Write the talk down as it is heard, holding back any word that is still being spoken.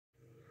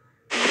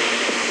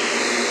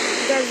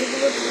कैसे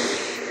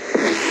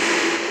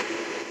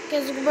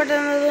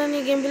another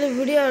new game play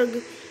video.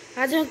 और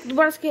आज हम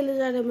दोबारा से खेलने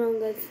जा रहे हैं।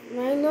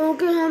 मैं नो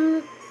कि हम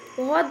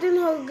बहुत दिन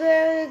हो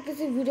गए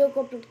किसी वीडियो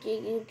को अपलोड किए,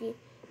 क्योंकि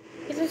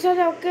इतने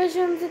सारे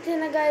ओकेशन से थे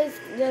ना गाइस,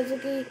 जैसे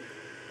कि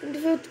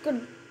 25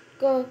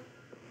 को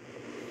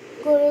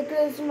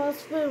क्रिसमस,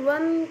 फिर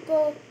 1 को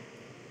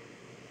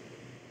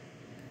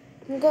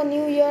उनका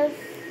न्यू ईयर,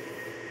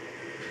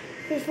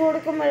 फिर 4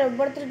 को मेरा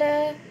बर्थडे,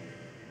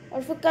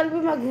 और फिर कल भी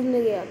मैं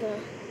घूमने गया था।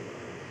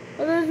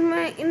 और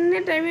मैं इतने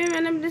टाइम में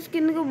मैंने अपनी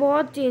स्किन को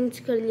बहुत चेंज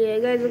कर लिया है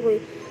गाइस। कोई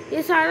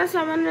ये सारा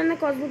सामान मैंने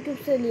कॉस्मेटिक क्यूब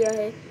से लिया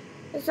है,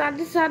 और साथ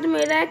ही साथ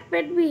मेरा एक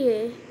पेट भी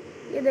है।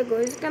 ये देखो,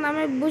 इसका नाम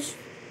है बुश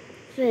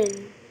फ्रेंड।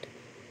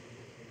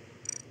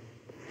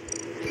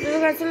 तो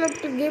वैसे लोग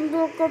गेम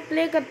को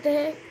प्ले करते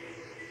हैं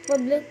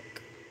पब्लिक।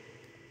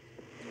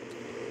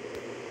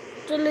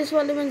 चलो इस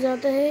वाले में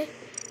जाते हैं,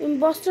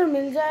 इम्पोस्टर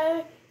मिल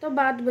जाए तो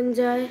बात बन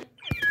जाए।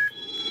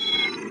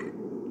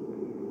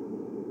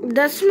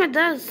 10 में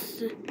 10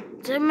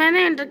 जब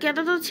मैंने एंटर किया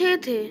था तो 6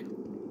 थे।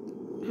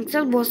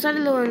 चल बहुत सारे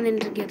लोगों ने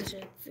एंटर किया था,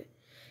 शायद से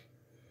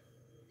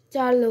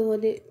 4 लोगों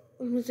ने,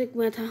 उनमें से एक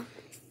मैं था।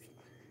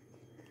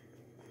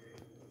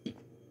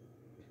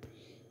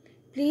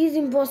 प्लीज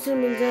इम्पोस्टर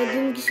मिल जाए।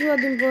 दिन किसी बात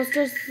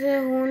इम्पोस्टर से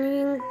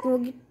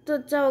होगी तो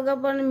अच्छा होगा,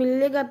 पर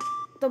मिलेगा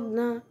तब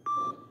ना।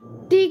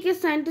 ठीक है,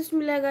 साइंटिस्ट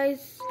मिला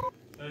गाइस।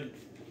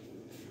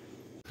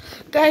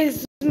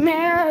 गाइस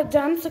मैं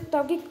जान सकता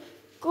हूँ कि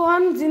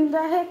कौन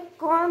जिंदा है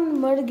कौन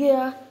मर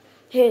गया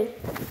है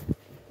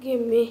गेम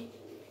में।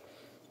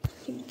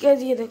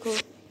 ये देखो,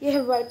 ये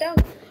है वाइट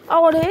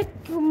और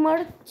एक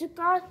मर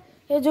चुका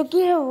है जो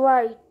कि है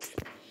वाइट।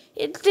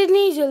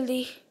 इतनी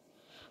जल्दी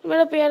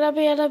मेरा प्यारा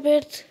प्यारा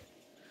पेट।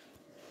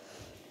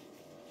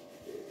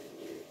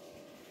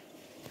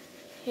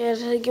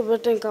 यार के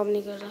बटन काम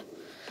नहीं कर रहा।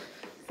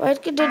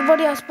 वाइट की डेड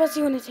बॉडी आसपास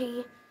ही होनी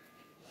चाहिए,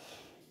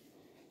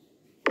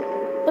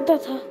 पता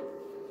था।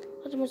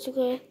 और मर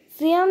चुका है,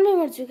 सियान भी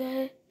मर चुका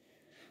है।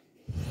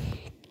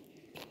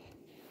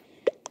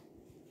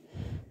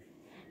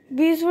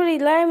 बीसवरी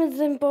लाइम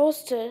इज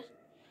इम्पोस्टर।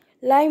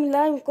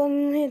 लाइम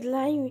कौन है?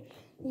 लाइम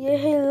ये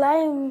है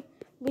लाइम,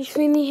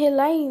 बिश्विनी है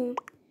lime.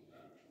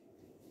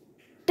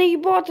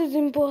 T-bot is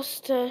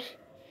impostor.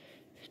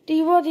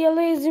 T-bot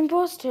yellow is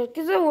impostor.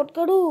 किसे वोट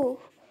करूं?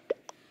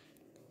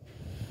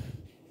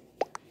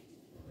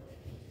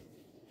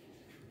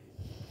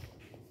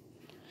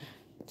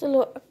 चलो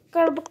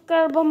अक्कर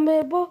बक्कर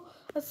बम्बे बो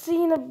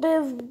 80-90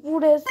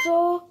 बूढ़े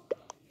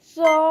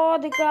 100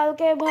 निकाल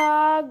के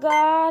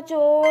भागा,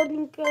 चोर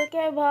निकल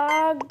के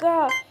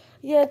भागा।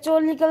 ये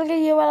चोर निकल के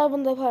ये वाला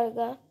बंदा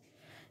भागा।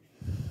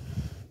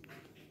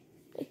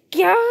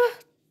 क्या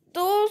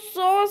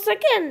 200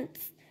 सेकेंड?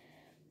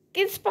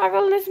 किस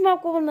पागल ने इसमें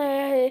आपको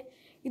बनाया है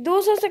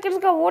 200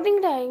 सेकंड का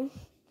voting time?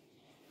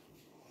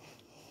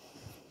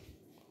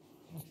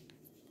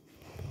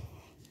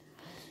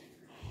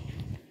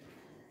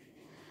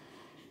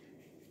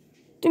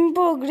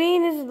 टिम्पो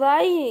green is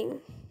lying.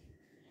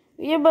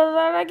 ये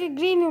बता रहा है कि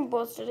ग्रीन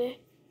इम्पोस्टर है।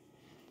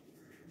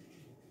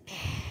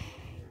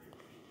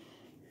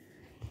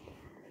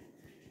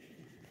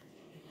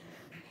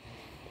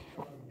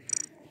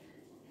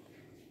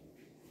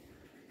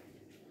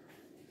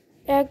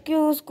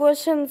 एक्यूज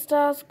क्वेश्चन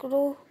टास्क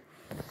करो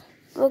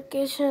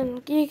लोकेशन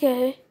की क्या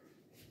है?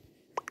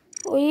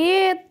 ओ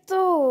ये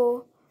तो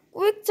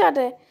क्विक चैट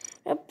है।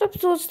 अब तक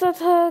सोचता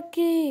था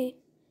कि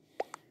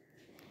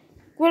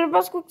मेरे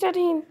पास क्विक चैट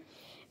ही।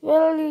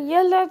 वेल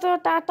ये तो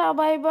टाटा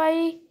बाय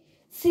बाय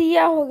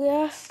सिया हो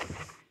गया।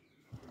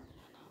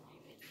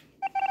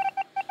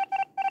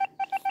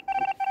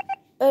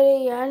 अरे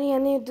यार,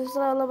 यानी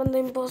दूसरा वाला बंदा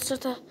इम्पोस्टर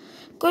था।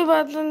 कोई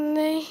बात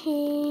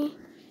नहीं,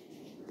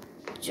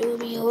 जो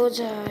भी हो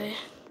जाए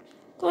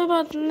कोई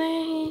बात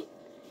नहीं।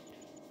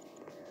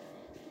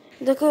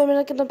 देखो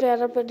मेरा कितना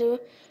प्यारा पेट है,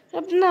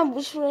 अपना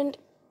बुश फ्रेंड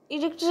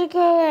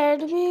इलेक्ट्रिकल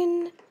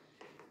एडमिन।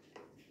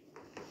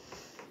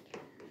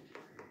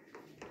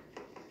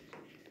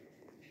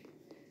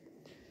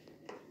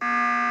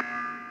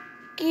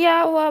 क्या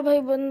हुआ भाई,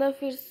 बंदा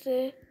फिर से?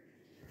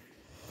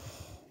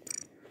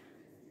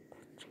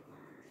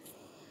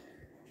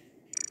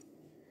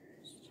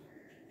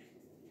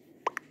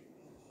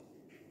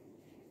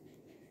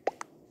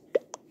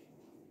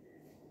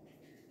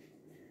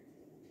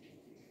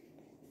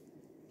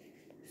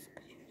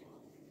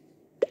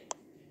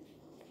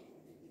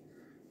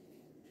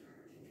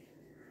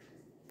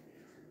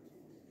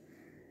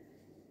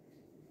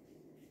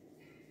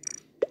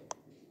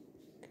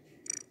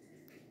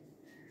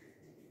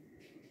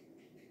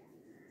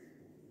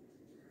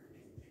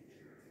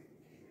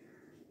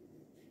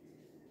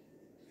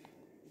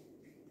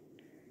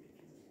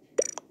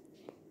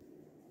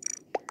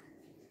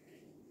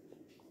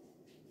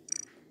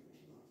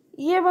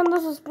 ये बंदा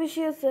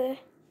सस्पिशियस है,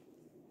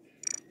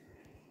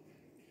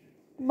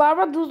 बार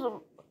बार दूसरा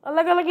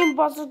अलग अलग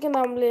इम्पोस्टर के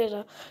नाम ले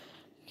रहा।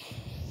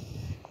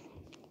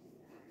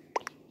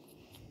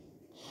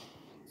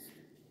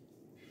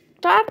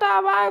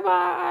 टाटा बाय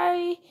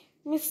बाय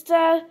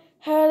मिस्टर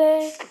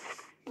हरे।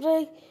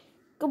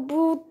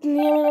 कबूत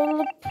नहीं है,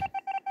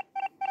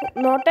 मतलब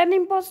नॉट एन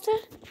इम्पोस्टर।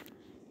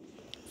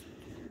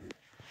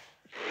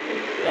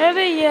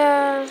 अरे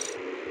यार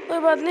कोई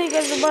बात नहीं,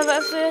 क्या दोबारा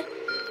से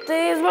तो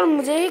इस बार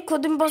मुझे ही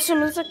खुद इम्पोस्टर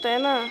मिल सकता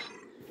है ना।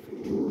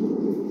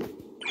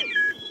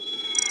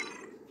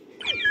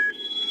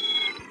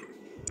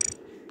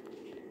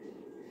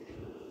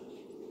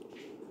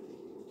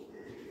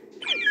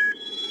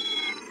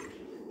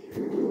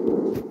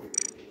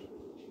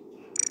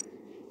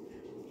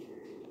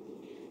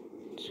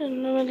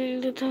 चलो मैं ले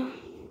लेता हूँ।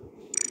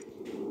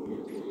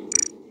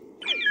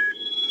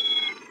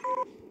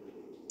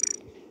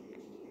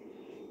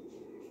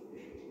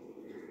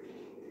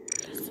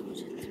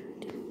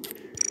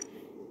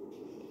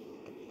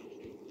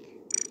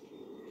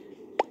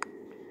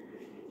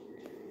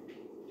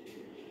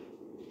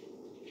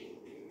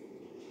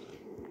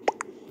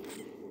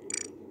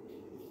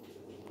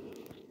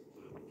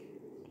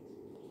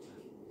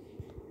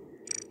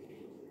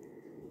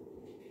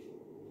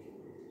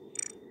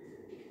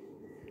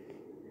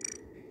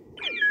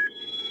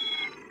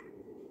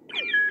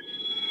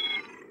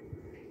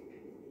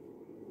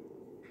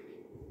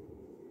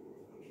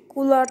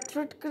 कूल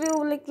आउटफिट के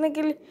लिए लिखने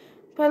के लिए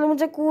पहले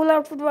मुझे कूल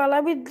आउटफिट वाला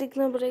भी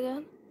लिखना पड़ेगा।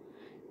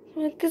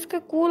 किसका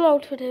कूल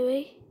आउटफिट है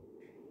भाई?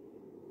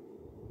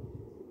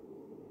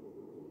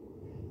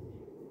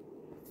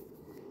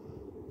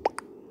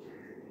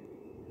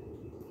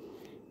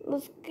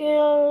 उसके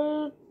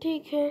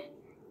ठीक है।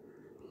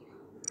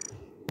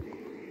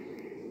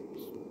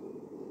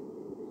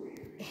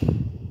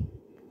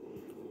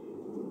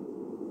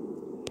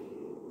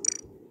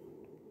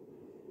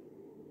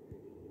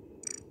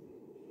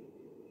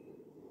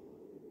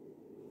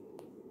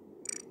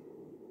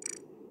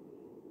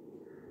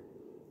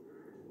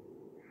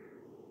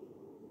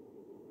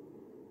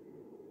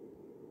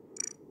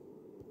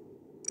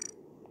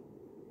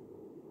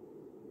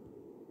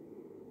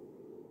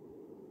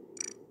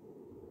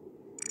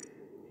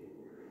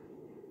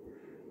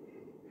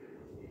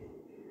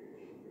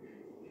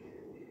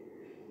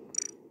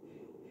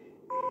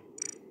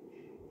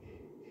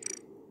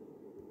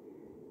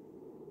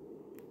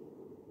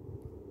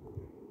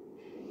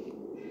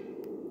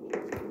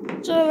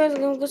 चलो वैसे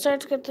गेम को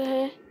स्टार्ट करते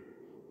हैं।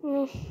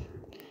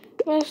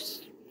 मैं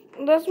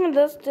 10 में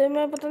 10 थे,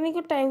 मैं पता नहीं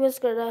क्यों टाइम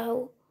वेस्ट कर रहा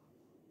हूँ।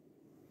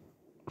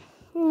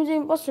 मुझे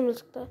इम्पोस्टर मिल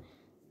सकता है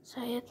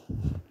शायद।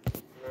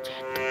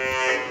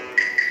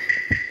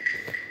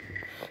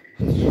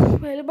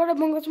 पहले बड़ा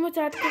मंगस में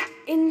चैट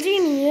कर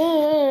इंजीनियर।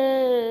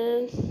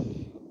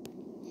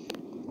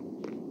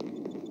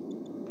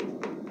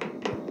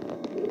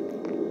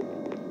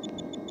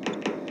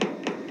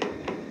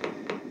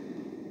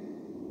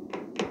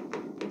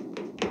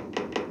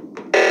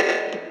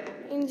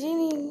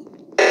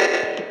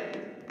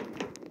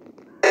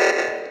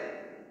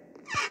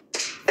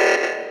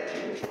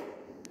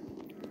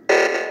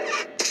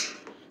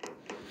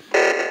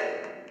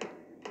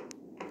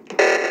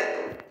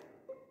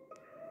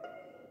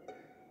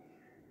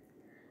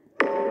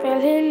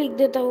 पहले ही लिख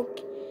देता हूँ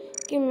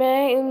कि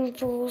मैं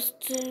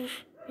इम्पोस्टर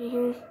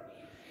हूँ।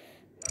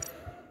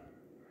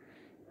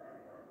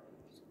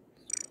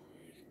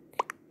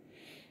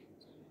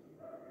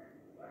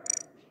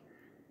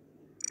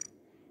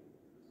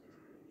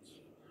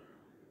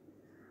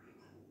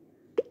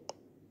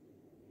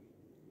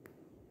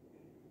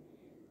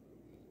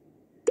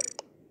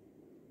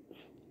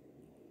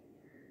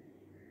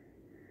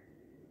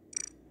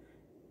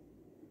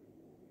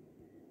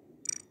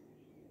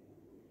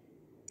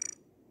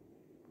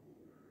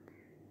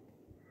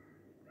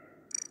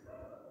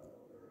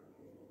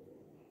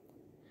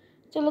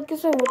 चलो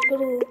किसे वोट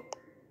करूँ?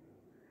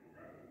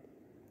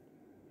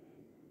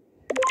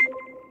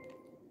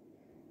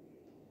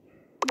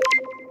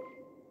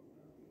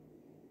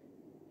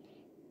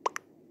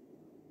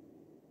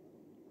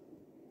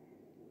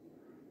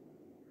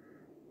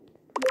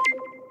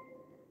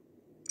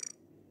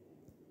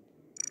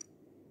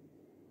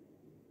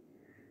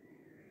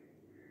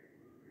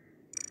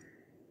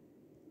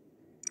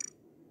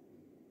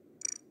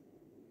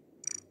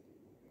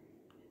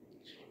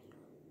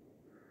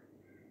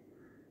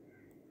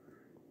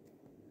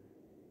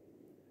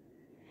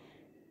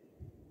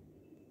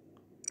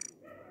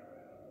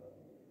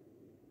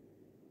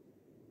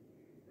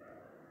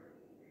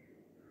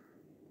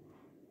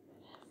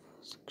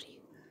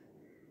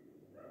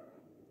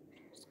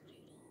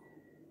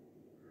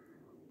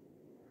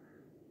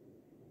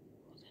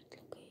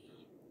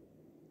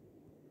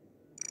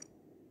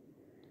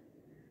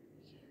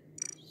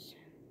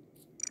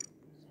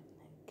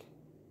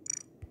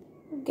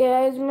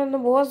 गैस मैं तो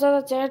बहुत ज़्यादा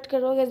चैट कर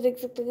रहा हूँ, देख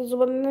सकते हो।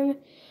 सुबह ने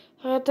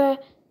कहा था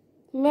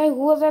मैं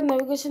हुआ था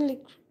नेविगेशन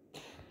लिख।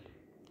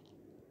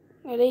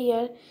 अरे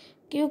यार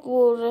क्यों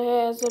बोल रहे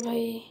हैं ऐसा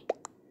भाई?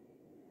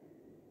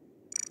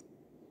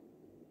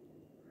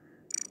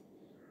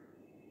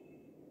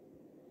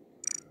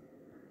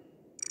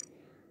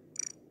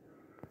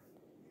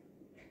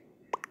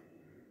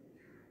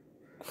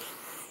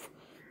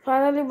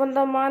 फाइनली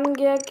बंदा मान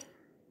गया कि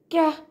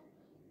क्या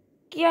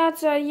क्या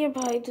चाहिए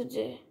भाई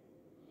तुझे?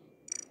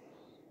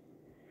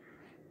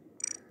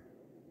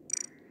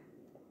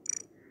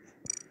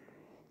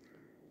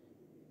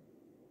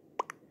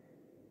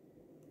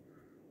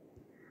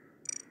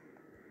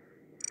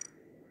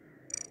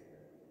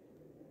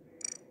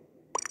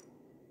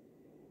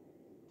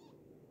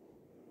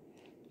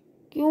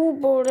 क्यों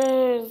बोल रहे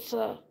हैं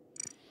ऐसा?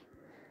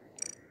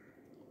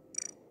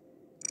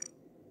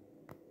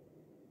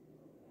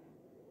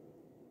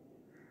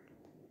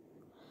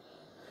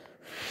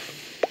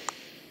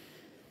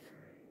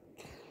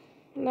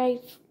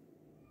 नाइस।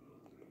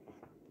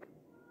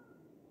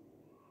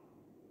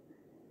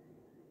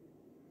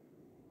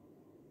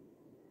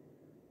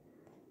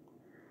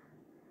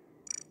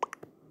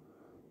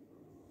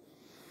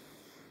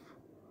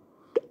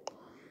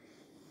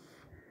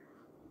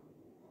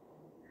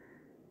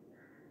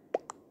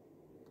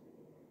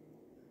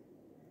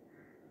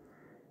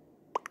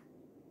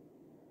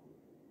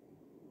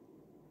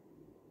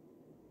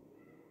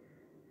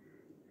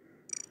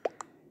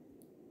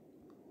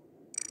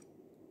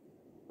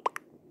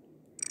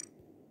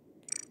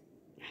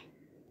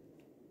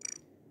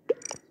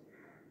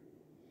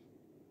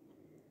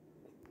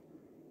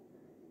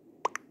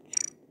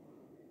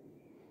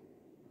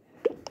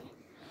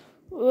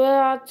 वह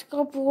आज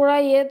का पूरा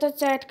ये तो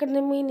चैट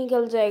करने में ही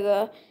निकल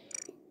जाएगा।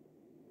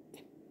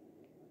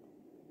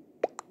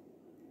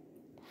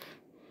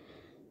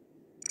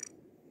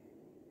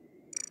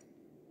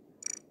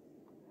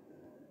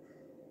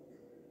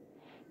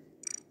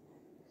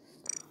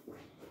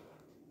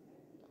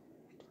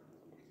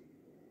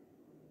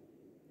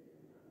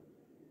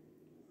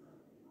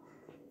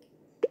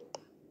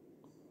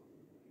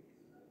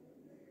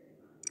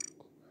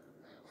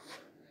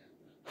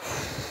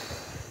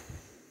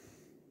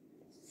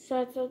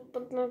 शायद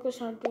पतना को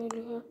शांति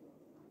मिलेगा।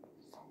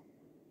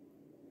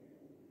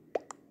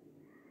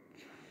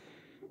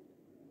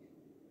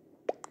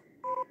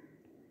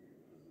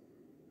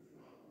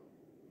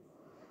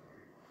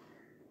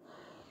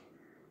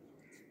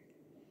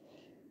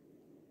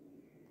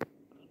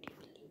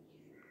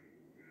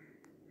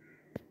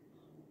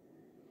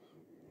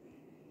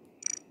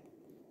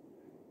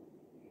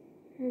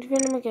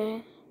 डिफेंड में क्या है?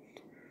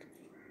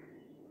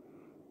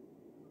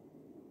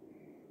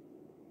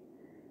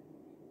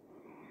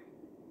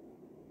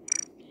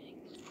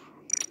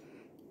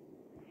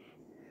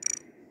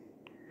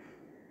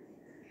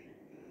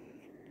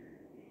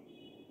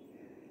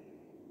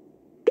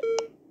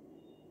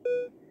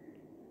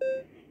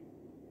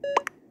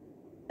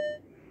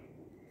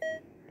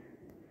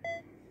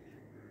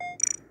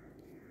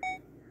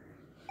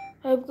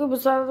 आपको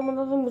बता तो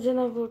मतलब तो मुझे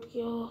ना वोट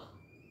किया हो।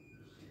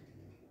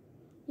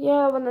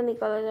 यह बंदा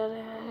निकाला जा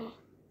रहा है।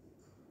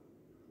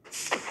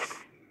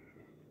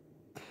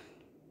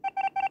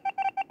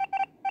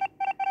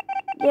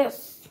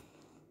 यस।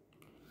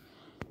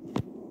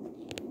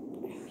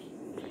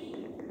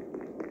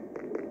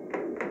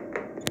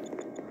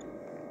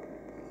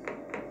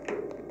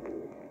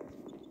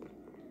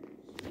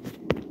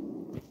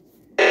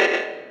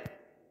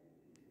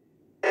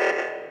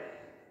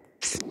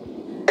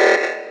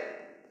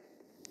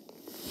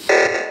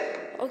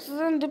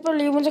 ऑक्सीजन डिपर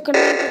लिए मुझे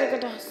करना ही पड़ेगा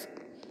टास्क।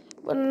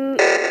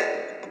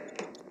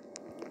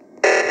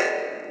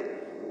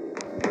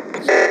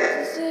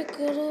 जैसे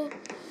करो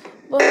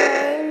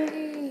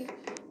भाई,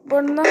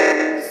 वरना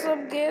हम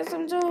सब गए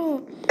समझो।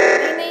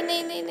 नहीं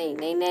नहीं नहीं नहीं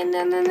नहीं नहीं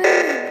नहीं नहीं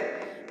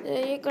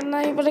नहीं, ये करना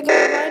ही पड़ेगा।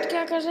 वाइट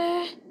क्या कर रहे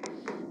हैं?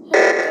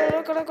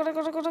 करो करो करो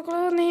करो करो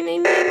करो। नहीं नहीं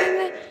नहीं नहीं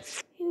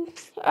नहीं,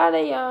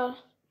 अरे यार।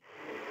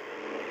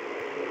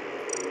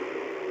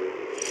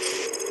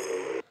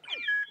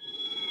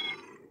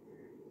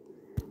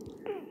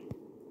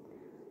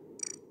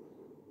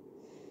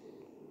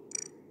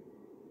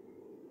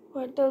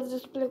 Vitals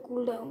display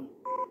cooldown.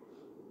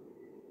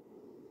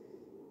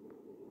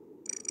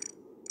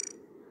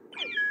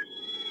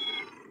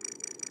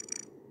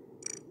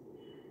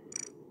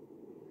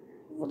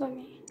 पता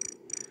नहीं,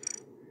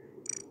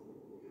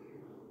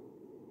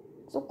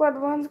 सबको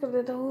एडवांस कर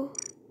देता हूँ।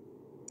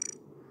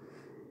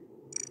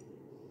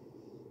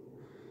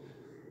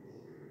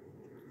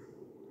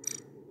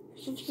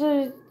 सबसे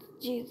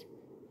चीज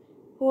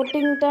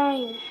वोटिंग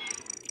टाइम।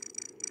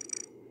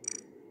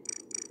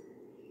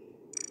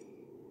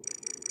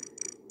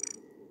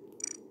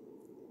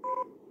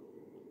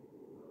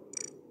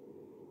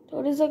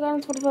 30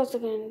 seconds, 45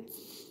 seconds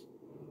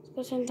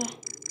इसका सेंड था।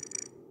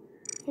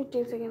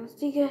 15 seconds,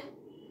 ठीक है।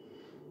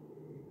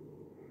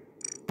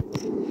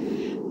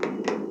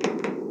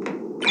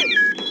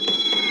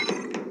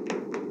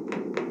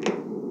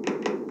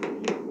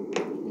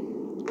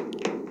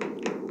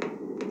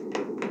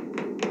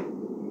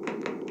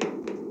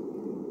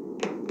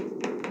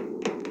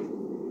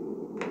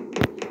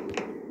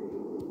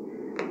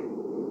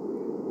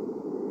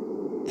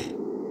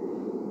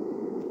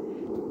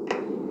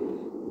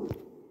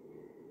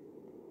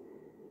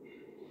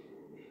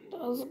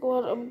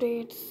 Squad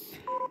updates.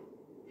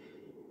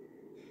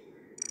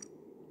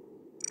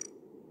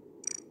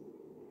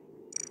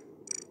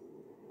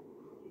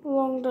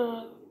 Long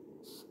dance.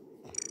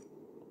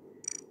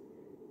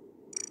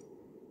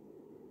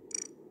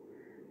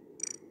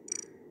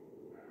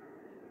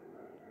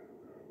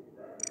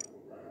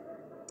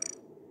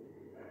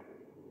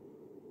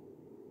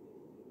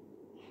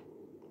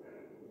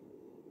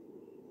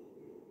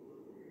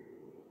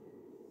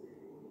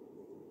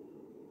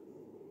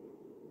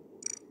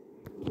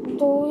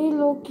 दो ही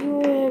लोग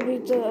क्यों है अभी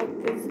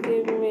तक इस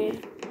गेम में?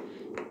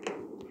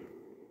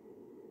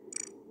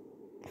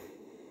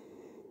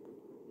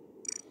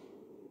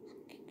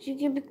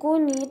 क्योंकि अभी कोई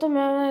नहीं है तो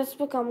मैं इस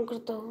पे काम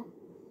करता हूँ,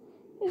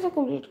 इसे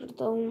कंप्लीट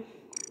करता हूँ।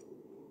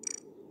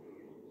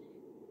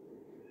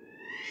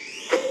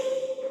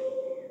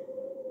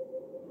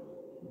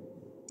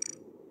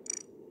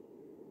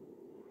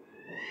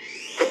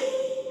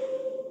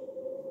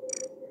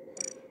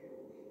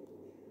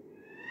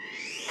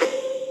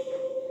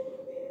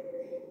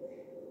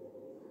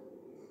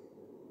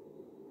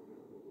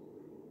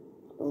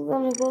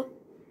 मेरे को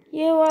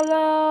ये वाला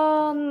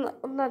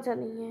उतना अच्छा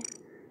नहीं है।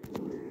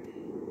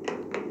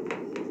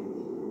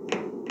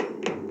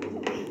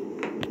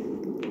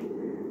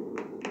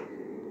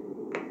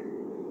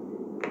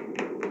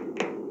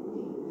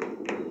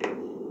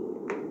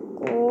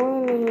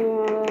 कोई नहीं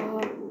आ रहा।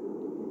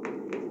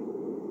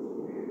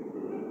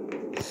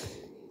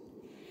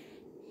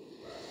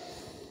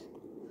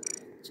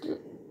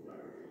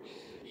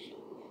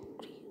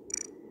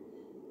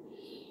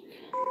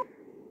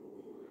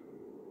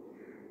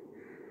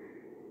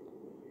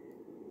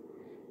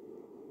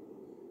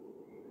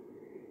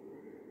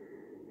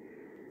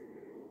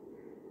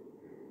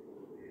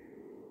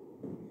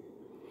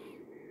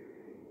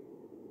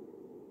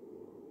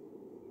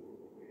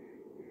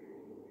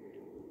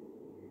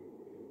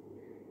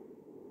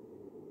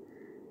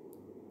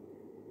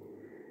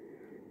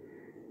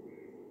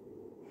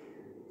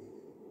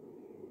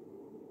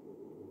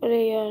 अरे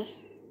यार,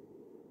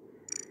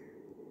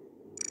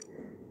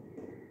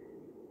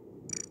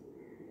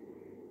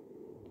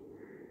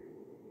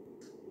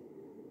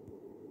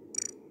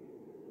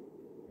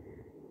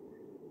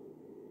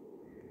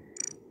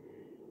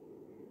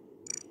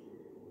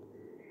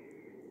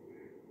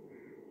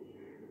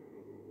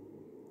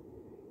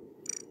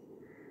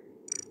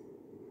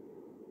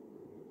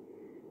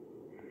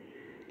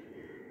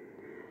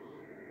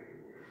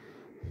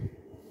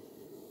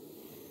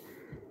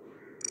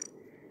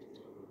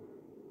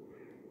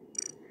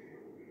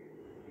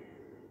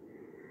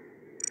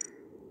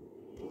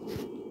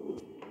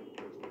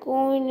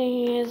 कोई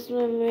नहीं है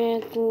इसमें,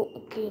 मैं तो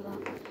अकेला।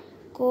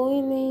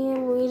 कोई नहीं है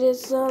मेरे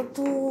साथ,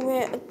 हूँ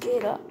मैं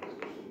अकेला।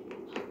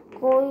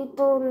 कोई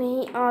तो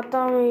नहीं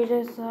आता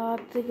मेरे साथ,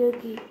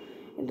 क्योंकि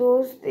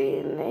दोस्ती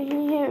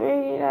नहीं है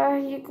मेरा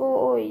ही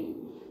कोई।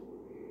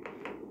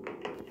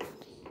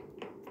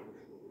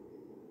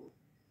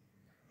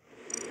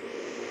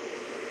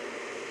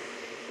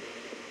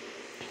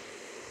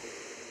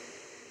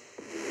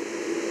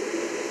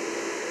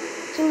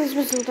 चल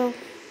इसमें चलता हूँ।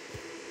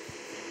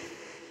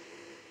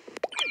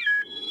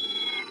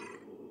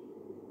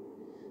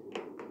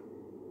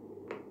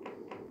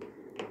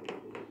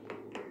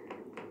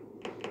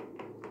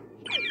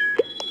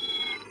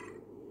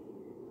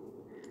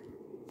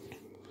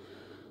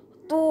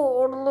 तो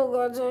और लोग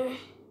आ जाए,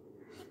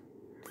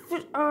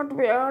 फिर 8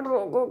 पे 8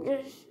 लोग हो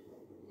गए।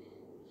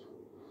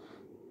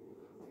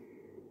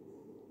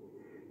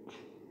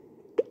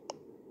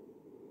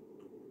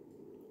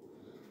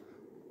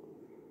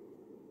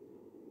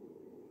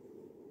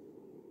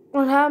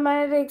 और हाँ,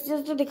 मैंने एक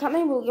चीज़ तो दिखाना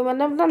ही भूल गया,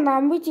 मैंने अपना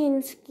नाम भी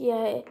चेंज किया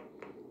है।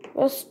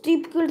 बस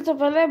स्टीप किड से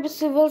पहले अभी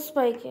सिविल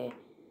स्पाइक है।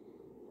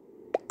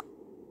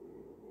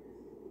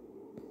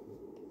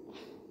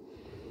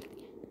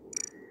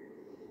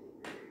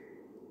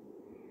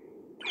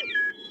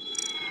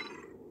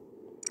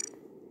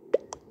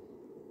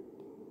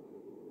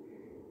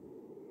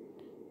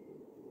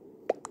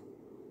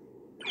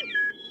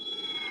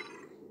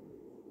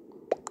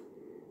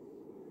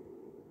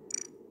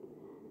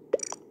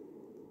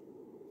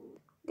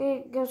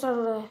 गेम स्टार्ट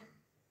हो रहा है।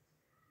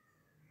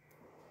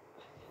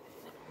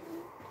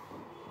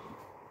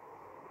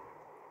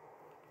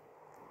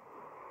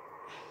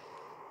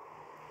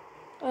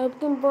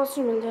 आपको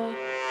इम्पोस्टर मिल जाए।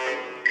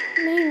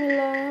 नहीं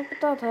मिला,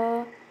 पता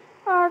था।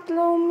 8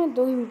 लोगों में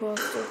 2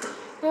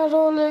 इम्पोस्टर। या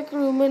रोल एक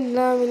रूम में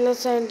ना मिला,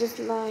 साइंटिस्ट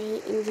ना ही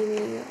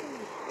इंजीनियर।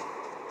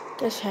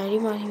 क्या शायरी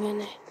मारी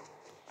मैंने।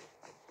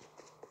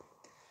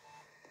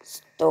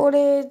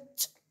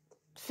 Storage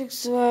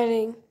fix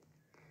wiring,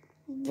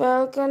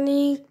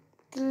 balcony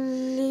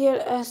clear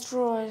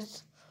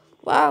asteroids.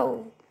 Wow,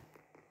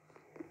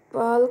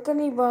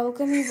 balcony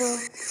balcony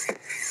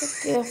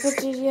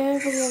cafeteria है,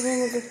 पर यहाँ पे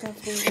मुझे क्या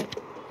चाहिए?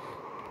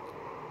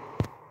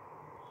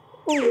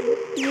 ओह,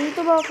 यही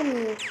तो बालकनी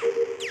है।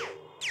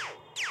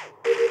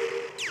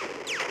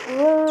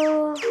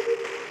 वाह,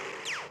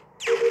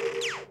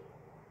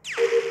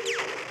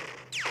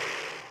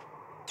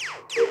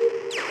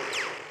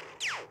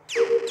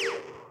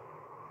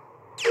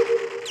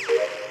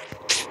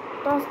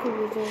 टास्क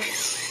हो जाए।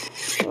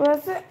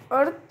 वैसे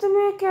अर्थ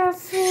में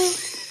कैसे?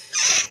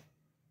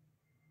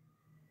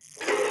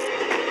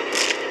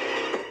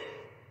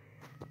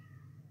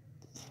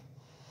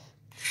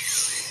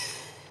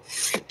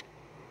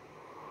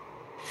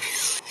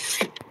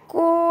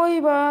 कोई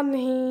बात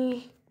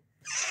नहीं।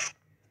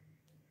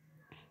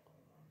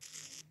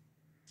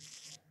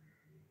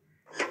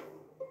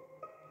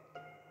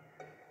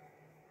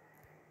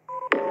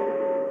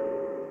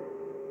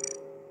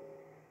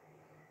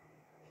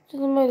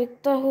 चलो मैं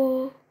लिखता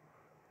हूँ।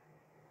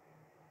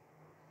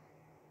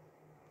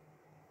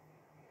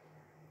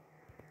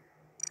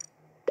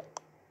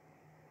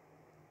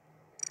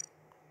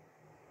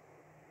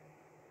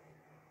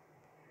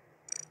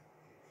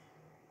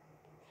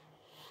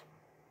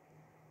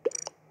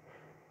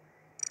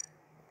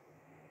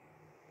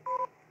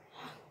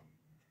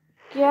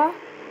 क्या?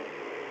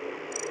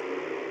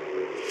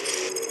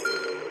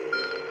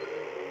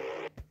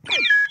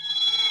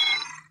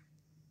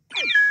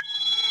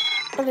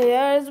 अरे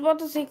यार, इस बार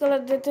तो सही कलर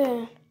देते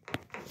हैं।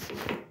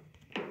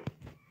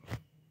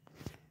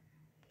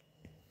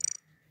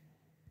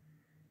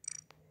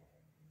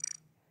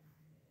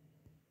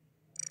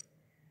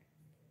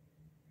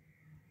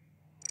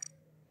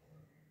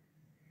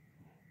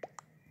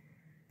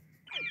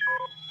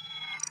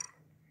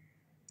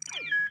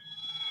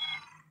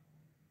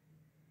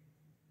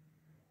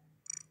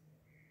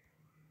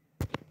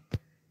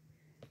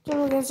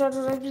 चलो गेम स्टार्ट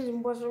हो रहा है, प्लीज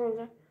इम्पोस्टर मिल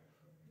जाए,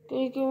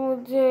 क्योंकि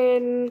मुझे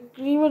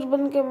क्रीमर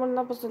बन के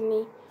मरना पसंद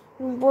नहीं,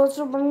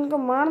 इम्पोस्टर बन के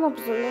मारना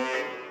पसंद है।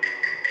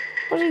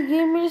 पर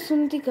ये मेरी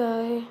सुनती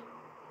कहाँ है?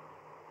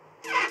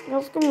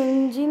 उसको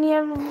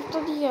इंजीनियर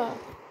तो दिया,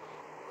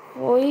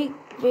 वही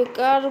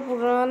बेकार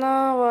पुराना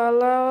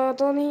वाला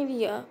तो नहीं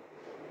दिया।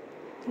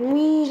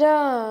 Meera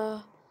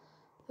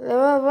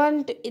level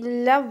 1 to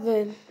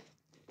 11।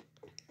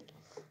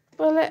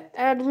 पहले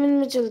एडमिन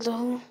में चलता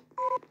हूँ।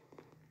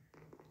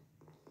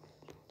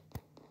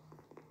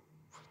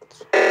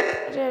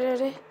 अरे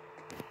अरे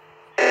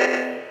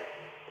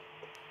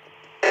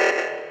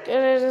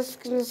अरे अरे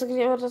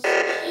स्क्रीन वाला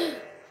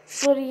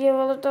पर ये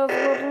वाला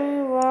टास्क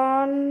में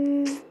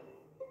 1।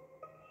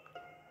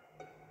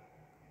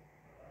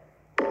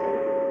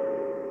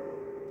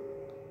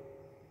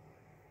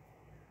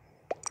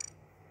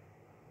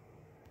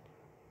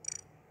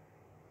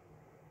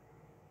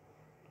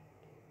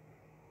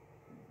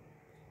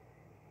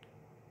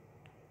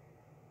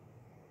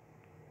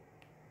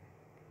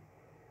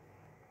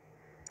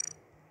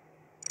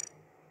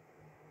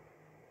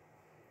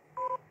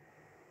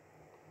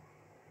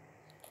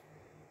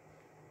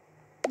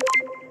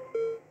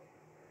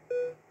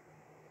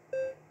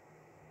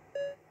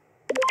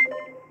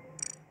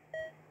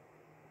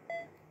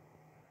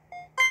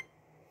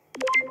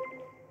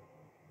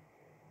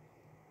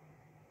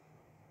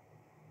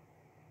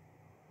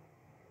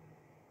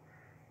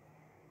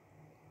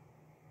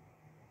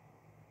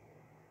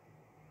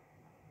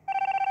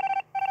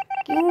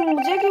 क्यों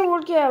मुझे क्यों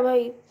वोट किया है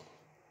भाई?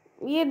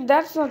 ये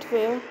दैट्स नॉट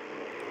फेयर।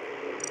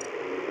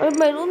 अरे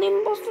मैरून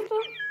इम्पोस्टर था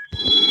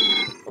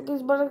तो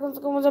इस बार कम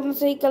से कम मुझे अपना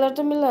सही कलर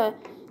तो मिला है।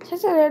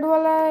 जैसे रेड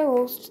वाला है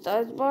होस्ट था,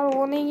 इस बार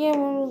वो नहीं है,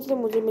 उससे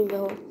मुझे मिल गया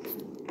हो।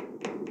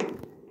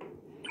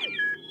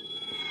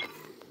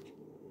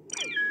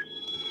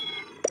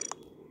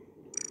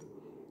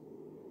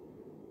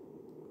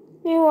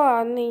 नहीं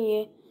वो नहीं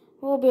है,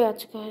 वो भी आ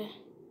चुका है।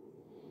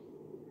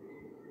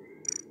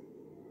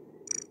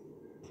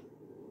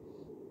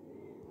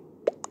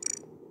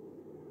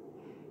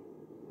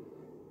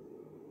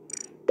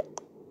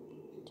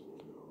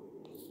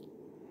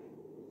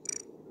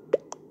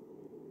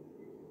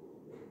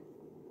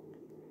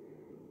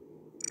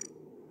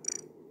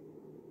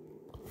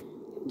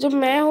 जब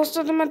मैं होस्ट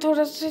तो मैं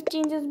थोड़ा सा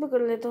चेंजेस भी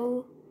कर लेता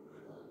हूँ।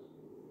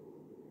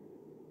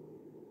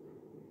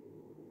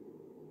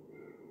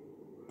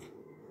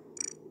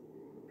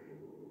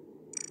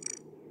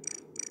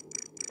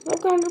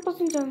 सबका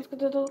 100% चांस कर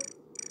देता हूँ।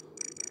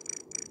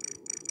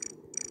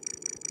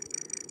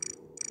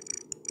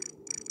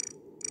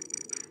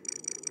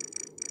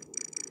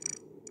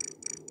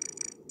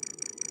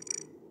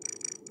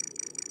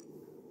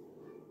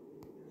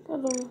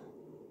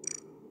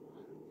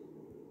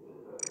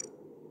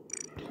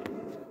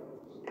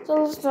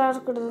 चलो स्टार्ट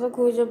कर देता,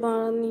 कोई जब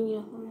आना नहीं है।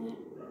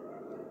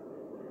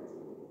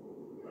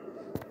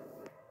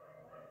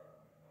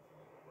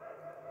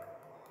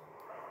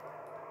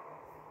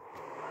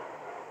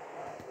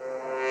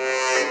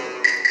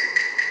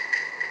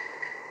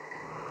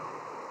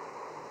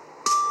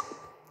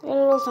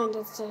 एरो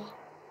साइंटिस्ट है।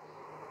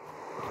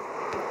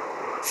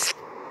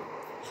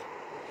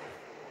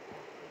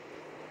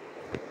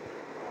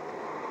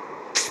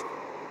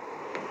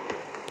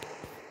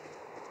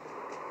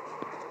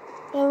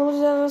 मुझे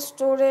ज़्यादा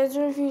स्टोरेज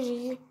में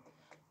फिर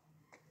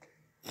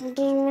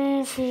कंप्यूटर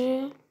में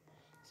फिर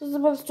सबसे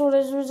पहले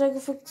स्टोरेज में जाके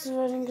फिक्स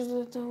वायरिंग कर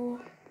देता हूँ।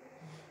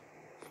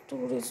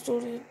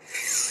 स्टोरेज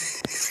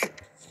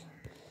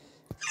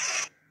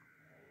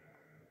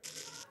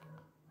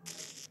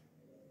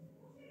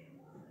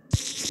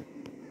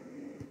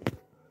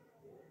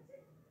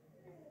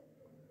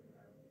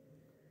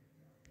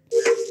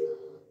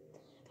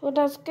वो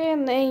टास्क है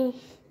नहीं,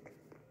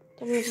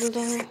 तब मैं चलता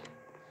हूँ।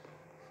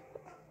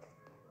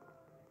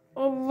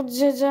 अब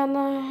मुझे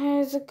जाना है,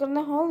 इसे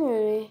करना हॉल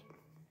में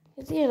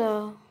भी रहा।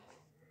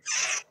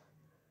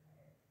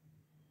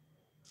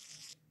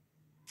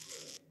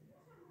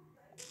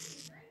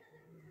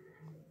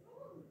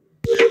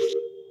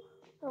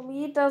 अब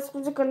ये टास्क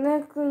मुझे करने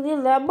के लिए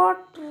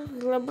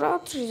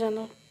लेबोरेटरी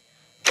जाना।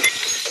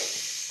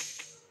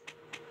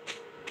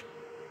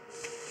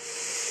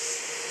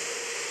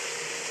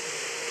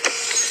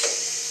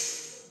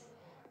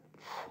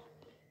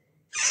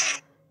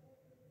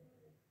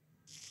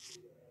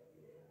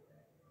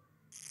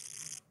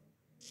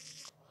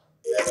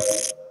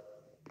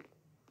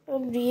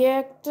 अब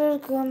रिएक्टर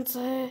कौन सा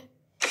है?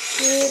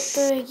 ये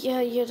तो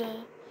ये रहा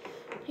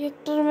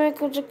रिएक्टर में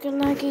कुछ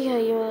करना है कि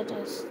ये वाला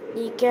टास्क।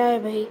 ये क्या है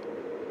भाई?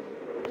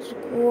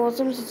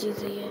 ऑसम सी चीज़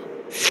है ये।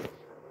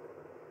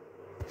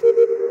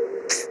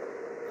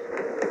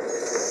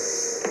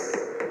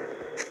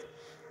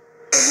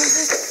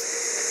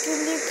 इसके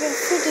लिए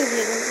कैसे टिप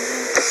लेगा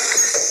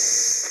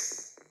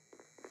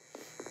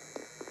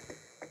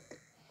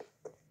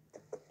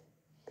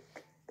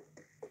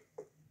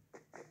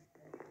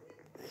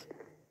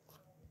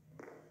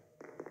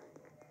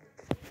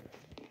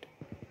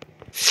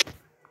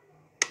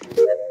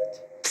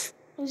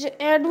मुझे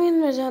एडमिन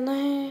में जाना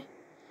है।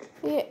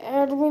 ये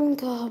एडमिन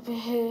कहाँ पे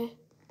है?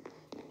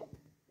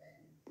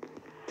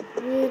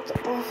 ये तो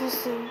ऑफिस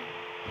है।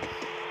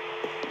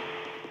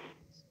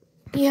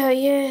 ये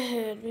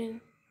है एडमिन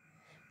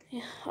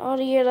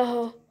और ये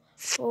रहा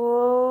ओ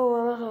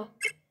वाला रहा।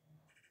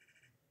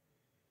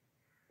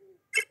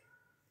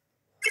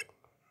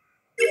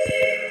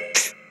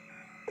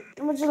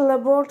 मुझे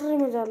लेबोरेटरी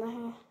में जाना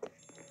है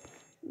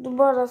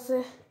दोबारा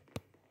से।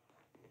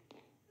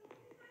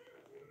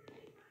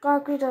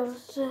 काफी टाइम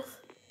से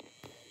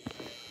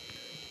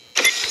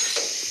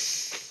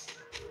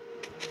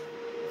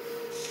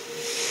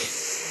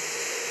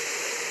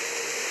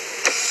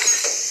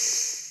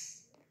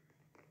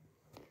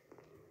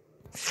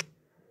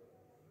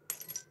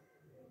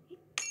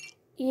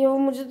ये वो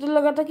मुझे तो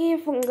लगा था कि ये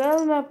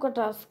फंगल मैप का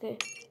टास्क है।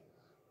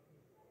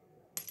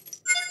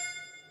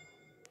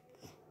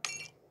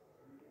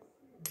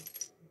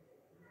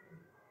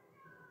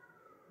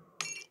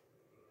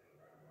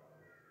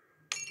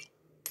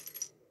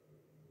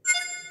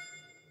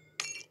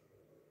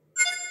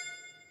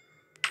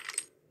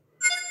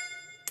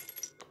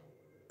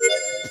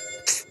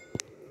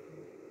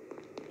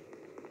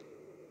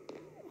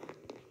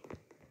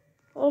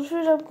 और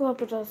फिर अब कहाँ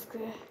पे टास्क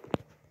है?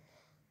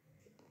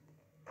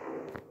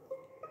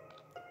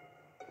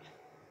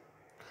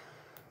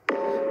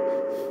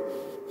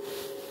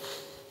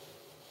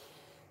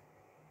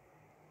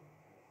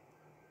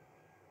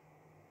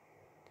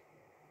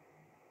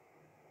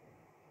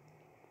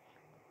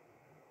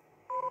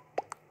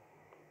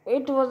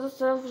 It was a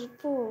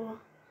self-report.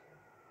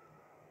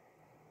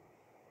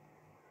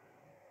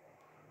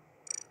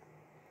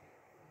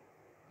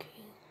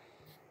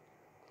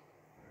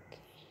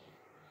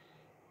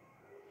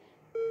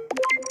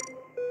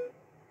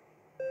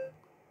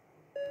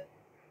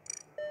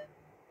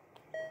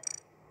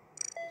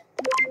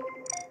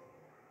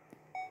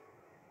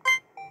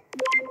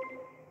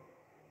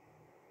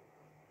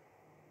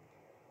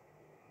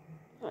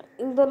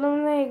 इन दोनों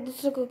ने एक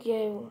दूसरे को किया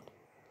है वो।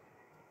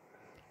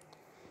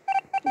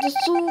 मुझे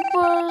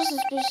सुपर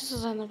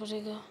सस्पिशियस रहना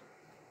पड़ेगा।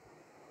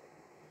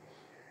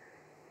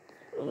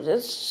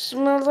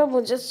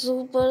 मुझे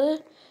सुपर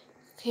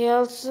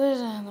ख्याल से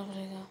रहना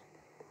पड़ेगा।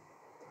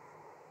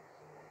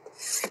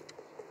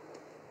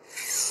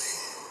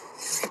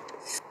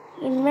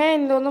 मैं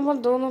इन दोनों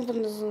पर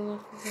नजर रखूंगा।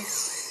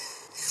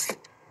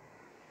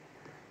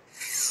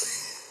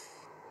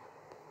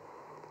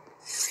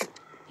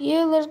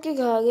 ये लड़की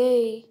खा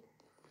गई।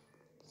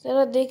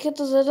 जरा देखे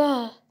तो जरा।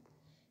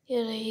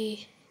 ये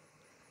रही।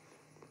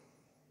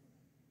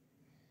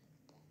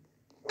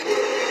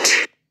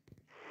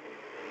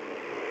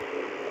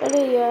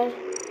 अरे यार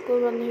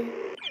कोई बात नहीं।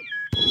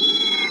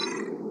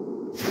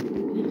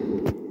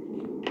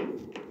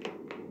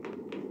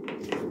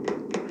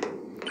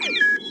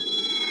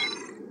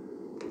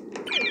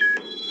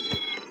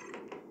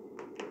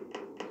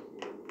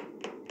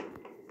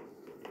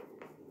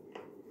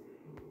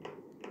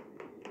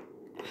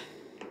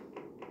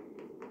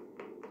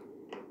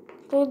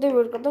 तो देर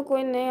वेट करता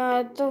कोई नहीं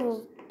आया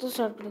तो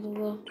स्टार्ट कर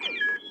दूंगा।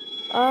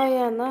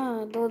 आया ना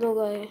दो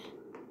गए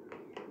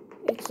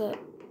एक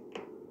साथ।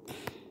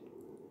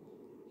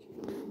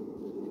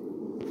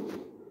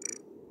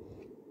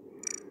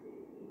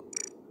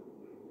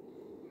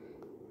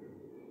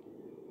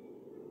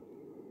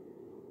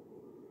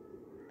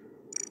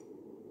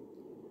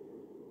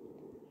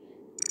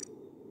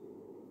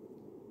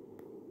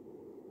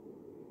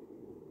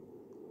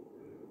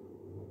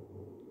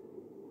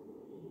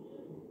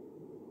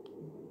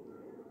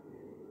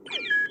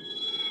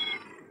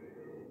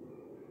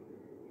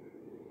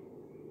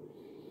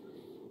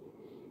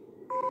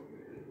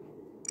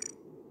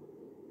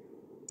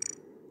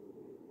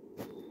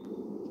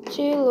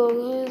 छह लोग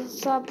हैं।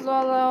 सात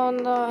वाला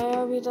बंदा है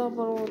अभी तो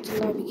पर वो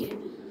चला भी गया।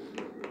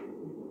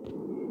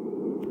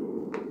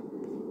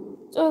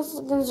 10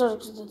 सेकंड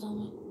स्टार्ट कर देता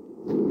हूँ।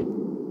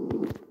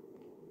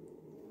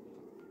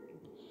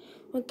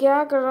 मैं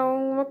क्या कर रहा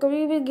हूँ? मैं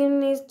कभी भी गेम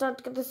नहीं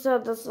स्टार्ट करते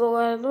 10 लोग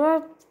हैं तो मैं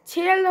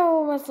 6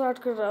 लोगों में स्टार्ट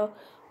कर रहा हूँ।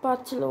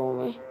 5-6 लोगों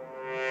में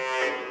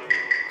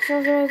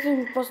सबसे वैसे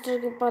इम्पोस्टर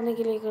के पाने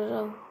के लिए कर रहा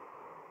हूँ।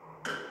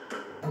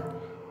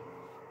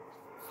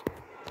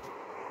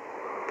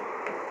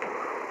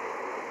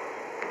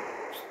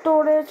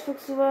 Storage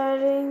fix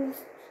wiring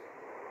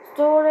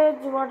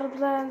storage water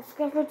plants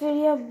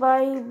cafeteria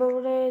by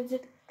beverage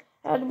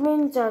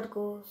admin chart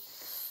को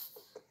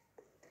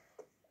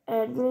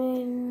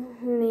एडमिन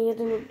नहीं है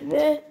तो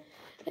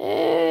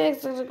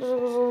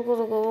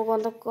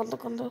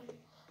कौन दो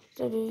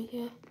जरूरी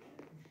है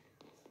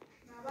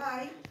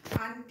भाई।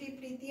 आंटी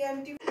प्रीति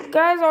आंटी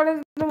गाइस।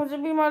 ऑरेंज ने मुझे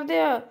भी मार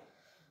दिया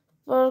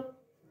पर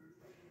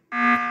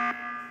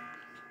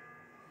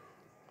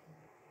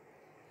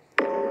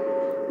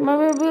मैं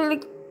भी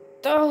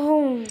लिखता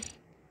हूँ।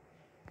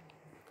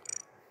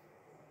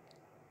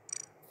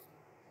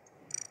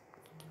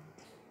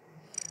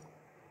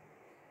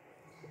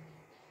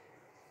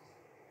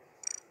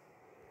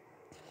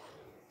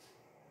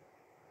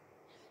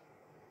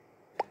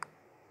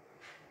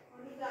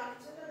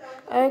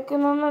 आयोग को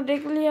उन्होंने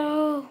देख लिया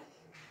हो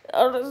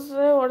और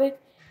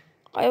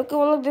आयोग के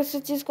वो लोग दूसरी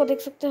चीज को देख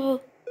सकते हो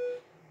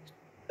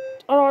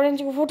और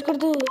ऑरेंज को वोट कर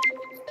दो।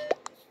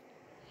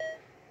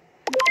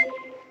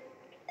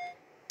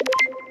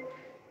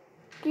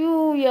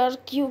 क्यों यार,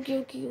 क्यों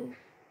क्यों क्यों?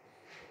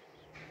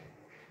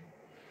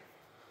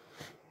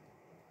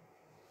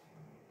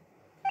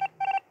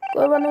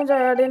 कोई बात नहीं, मुझे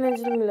आईडी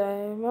नहीं मिला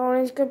है, मैं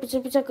ऑरेंज के पीछे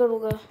पीछे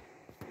करूँगा।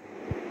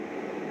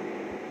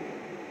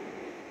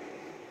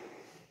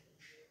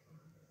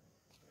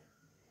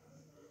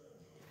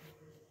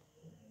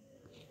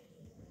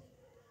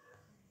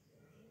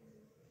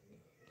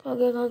 खा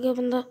गया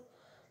बंदा,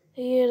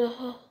 ये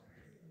रहा।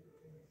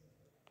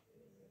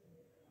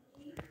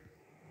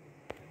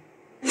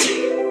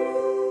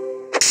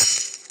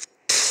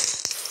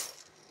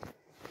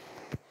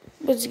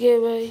 बच गए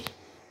भाई।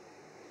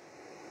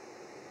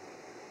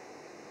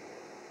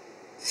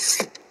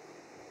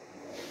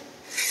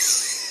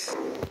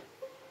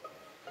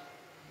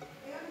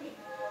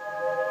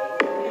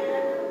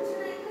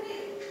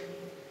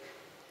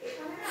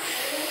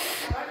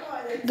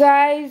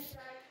 गाइस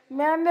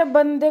मैंने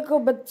बंदे को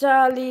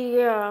बचा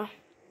लिया।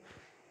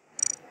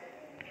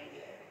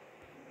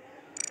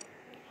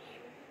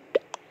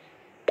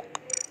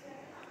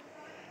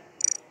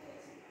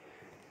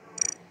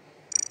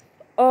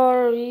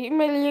 और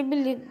मैं ये भी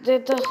लिख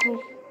देता हूँ।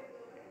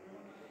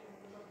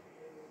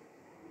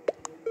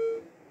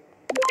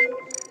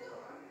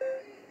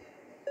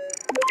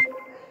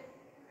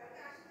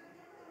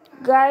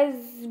 गाइस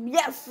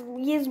यस,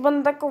 इस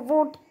बंदे को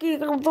वोट की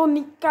कर दो,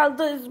 निकाल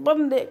दो इस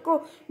बंदे को।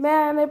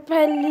 मैंने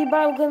पहली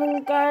बार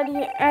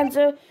गनकारी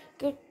आंसर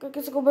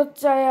किसी को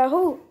बचाया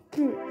हूँ।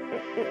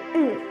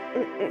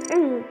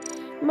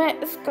 मैं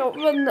इसका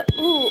बंदा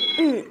हूँ।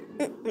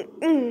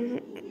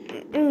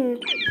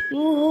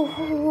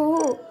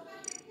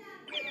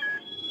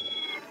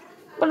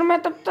 पर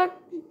मैं तब तक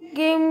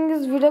गेम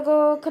इस वीडियो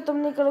को खत्म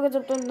नहीं करूँगा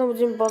जब तक तो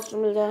मुझे इम्पोस्टर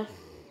मिल जाए।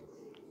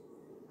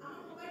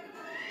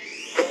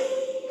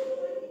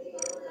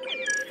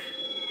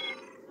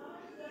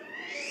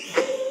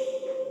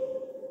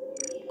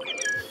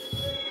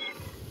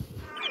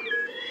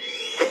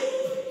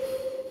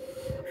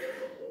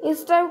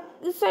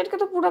 इस साइड का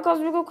तो पूरा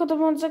कॉस्मिक को खत्म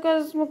हो चुका है,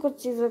 इसमें कुछ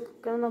चीज़ें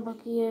करना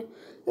बाकी है।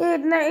 ये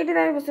इतना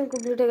 89%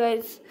 कम्प्लीट है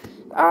गाइस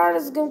और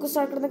इस गेम को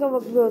स्टार्ट करने का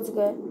वक्त भी हो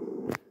चुका है।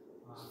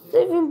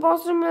 सिर्फ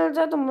इम्पोस्टर मिल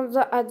जाए तो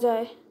मज़ा आ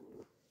जाए।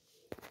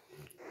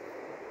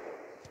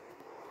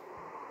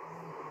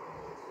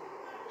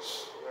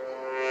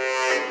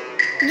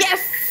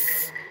 यस,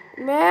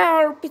 मैं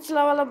और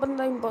पिछला वाला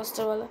बंदा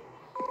इम्पोस्टर वाला,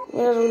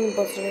 मेरा रोल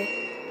इम्पोस्टर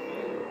है।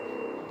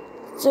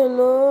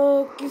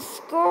 चलो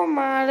किसको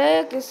मारे।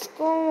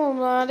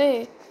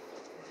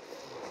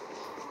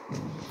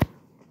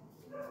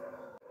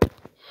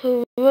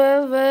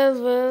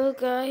 वेल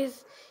गाइस,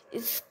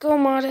 इसको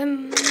मारे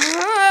ना।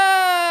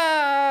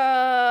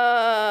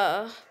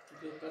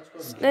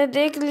 उसने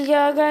देख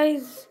लिया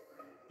गाइस।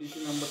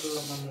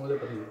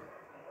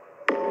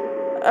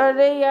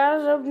 अरे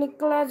यार अब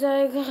निकला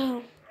जाएगा।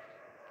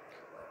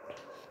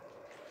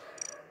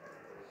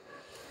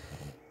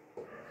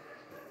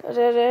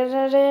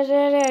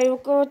 अरे आयु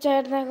को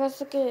चैट ना कर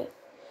सके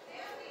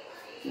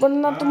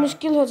वरना तो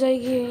मुश्किल हो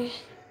जाएगी।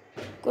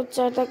 कुछ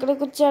चैट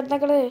ना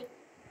करे।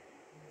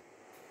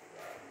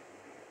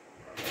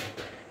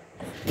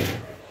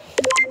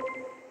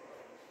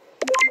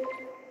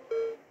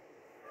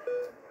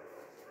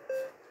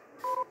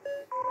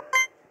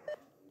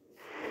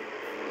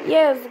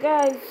 यस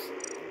गाइस,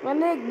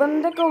 मैंने एक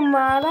बंदे को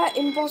मारा,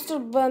 इम्पोस्टर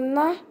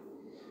बनना।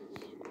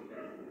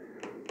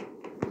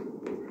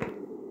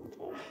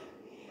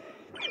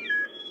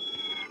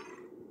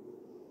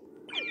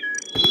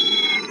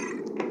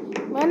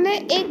 मैंने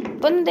एक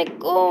बंदे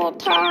को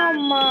था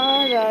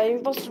मारा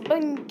इम्पोस्टर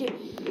बन के।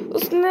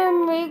 उसने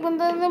एक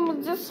बंदे ने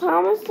मुझे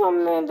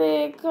सामने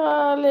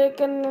देखा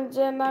लेकिन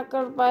मुझे ना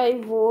कर पाई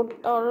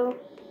वोट और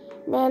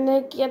मैंने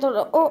किया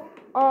थोड़ा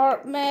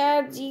और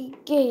मैं जीत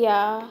गया।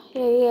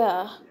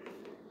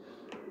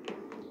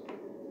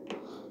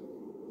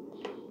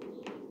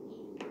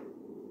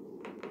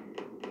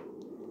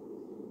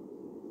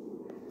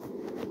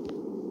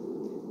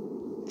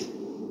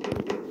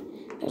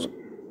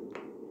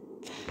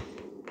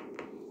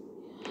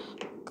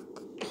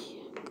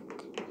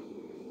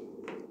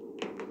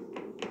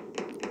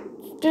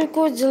 तेरे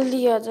को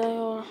जल्दी आ जाए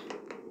और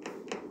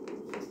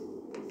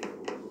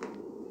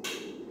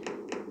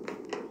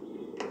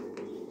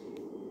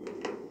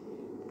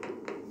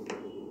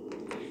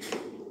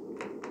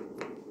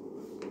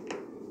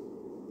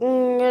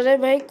अरे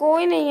भाई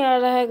कोई नहीं आ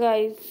रहा है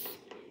गाइस।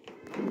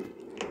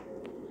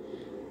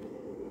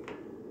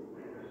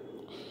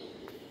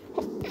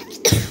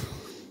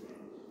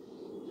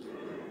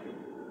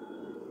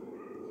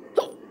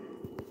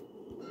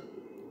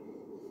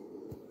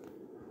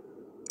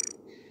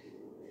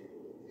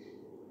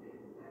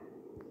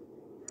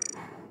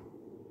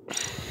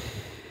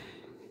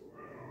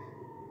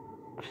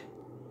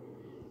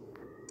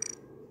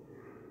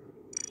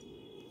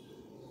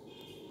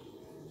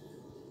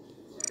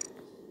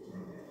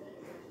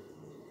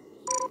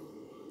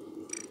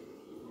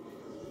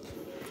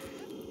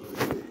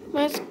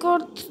 मैं इसको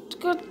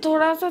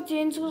थोड़ा सा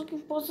चेंज करके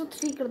इम्पोस्टर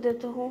 3 कर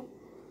देता हूँ,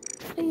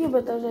 ये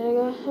बता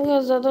जाएगा। अगर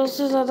ज़्यादा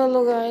से ज़्यादा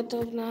लोग आए तो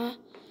अपना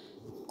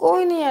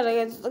कोई नहीं आ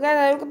रहा। अगर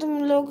आए को तुम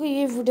लोगों को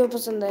ये वीडियो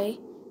पसंद आई,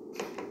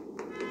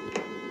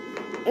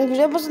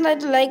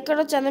 तो लाइक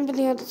करो, चैनल पे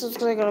नहीं हो तो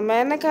सब्सक्राइब करो।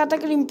 मैंने कहा था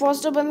कि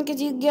इम्पोस्टर बन के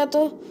जीत गया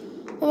तो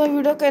मैं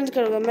वीडियो को एंड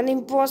करूँगा। मैंने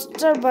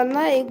इम्पोस्टर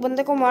बनना, एक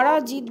बंदे को मारा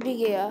और जीत भी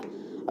गया,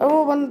 और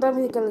वो बंदा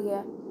भी निकल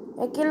गया।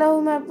 अकेला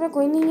हूँ मैप में,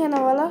 कोई नहीं आने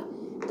वाला,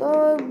 तो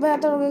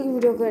बेहतर होगा कि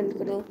वीडियो को एंड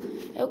करूँ।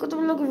 अगर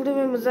तुम लोग वीडियो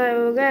में मज़ा आया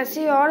होगा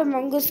ऐसे और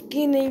मंगस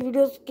की नई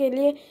वीडियोस के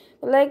लिए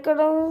लाइक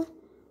करो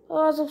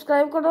और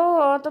सब्सक्राइब करो,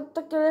 और तब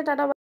तक के लिए टाटा।